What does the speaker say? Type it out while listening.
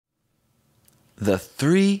The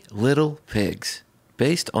Three Little Pigs,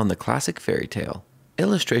 based on the classic fairy tale.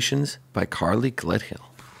 Illustrations by Carly Gledhill.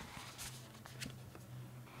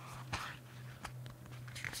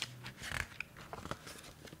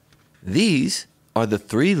 These are the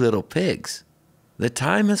three little pigs. The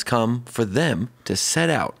time has come for them to set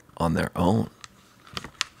out on their own.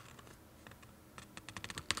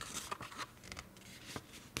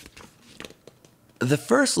 The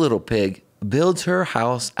first little pig builds her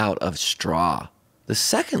house out of straw. The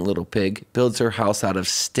second little pig builds her house out of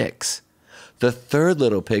sticks. The third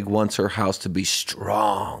little pig wants her house to be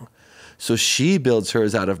strong, so she builds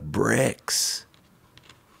hers out of bricks.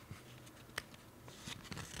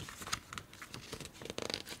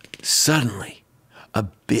 Suddenly, a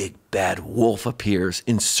big bad wolf appears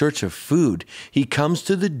in search of food. He comes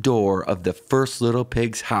to the door of the first little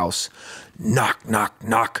pig's house. Knock, knock,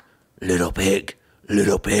 knock. Little pig,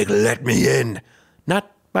 let me in. Not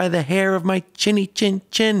by the hair of my chinny chin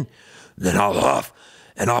chin. Then I'll huff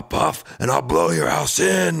and I'll puff and I'll blow your house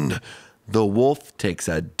in. The wolf takes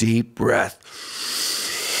a deep breath.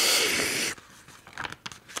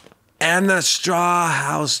 And the straw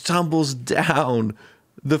house tumbles down.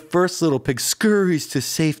 The first little pig scurries to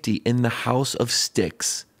safety in the house of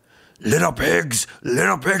sticks. Little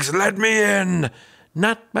pigs, let me in.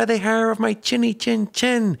 Not by the hair of my chinny chin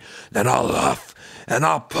chin. Then I'll huff and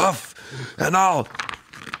I'll puff and I'll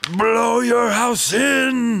blow your house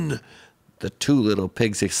in. The two little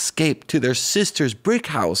pigs escape to their sister's brick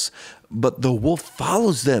house, but the wolf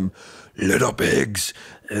follows them. Little pigs,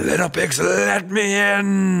 let me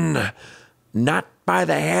in. Not by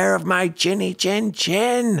the hair of my chinny chin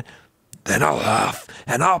chin. Then I'll huff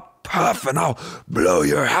and I'll puff and I'll blow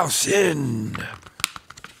your house in.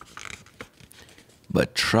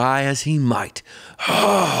 But try as he might,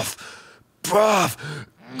 huff, puff,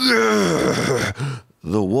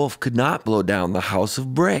 the wolf could not blow down the house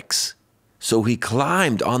of bricks. So he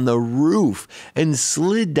climbed on the roof and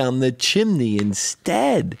slid down the chimney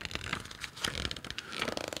instead.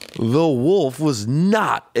 The wolf was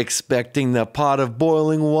not expecting the pot of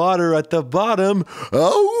boiling water at the bottom.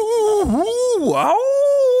 Oh, oh.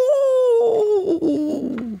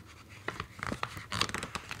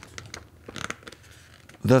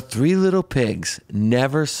 The three little pigs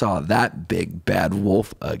never saw that big bad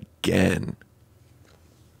wolf again.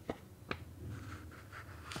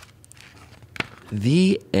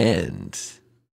 The end.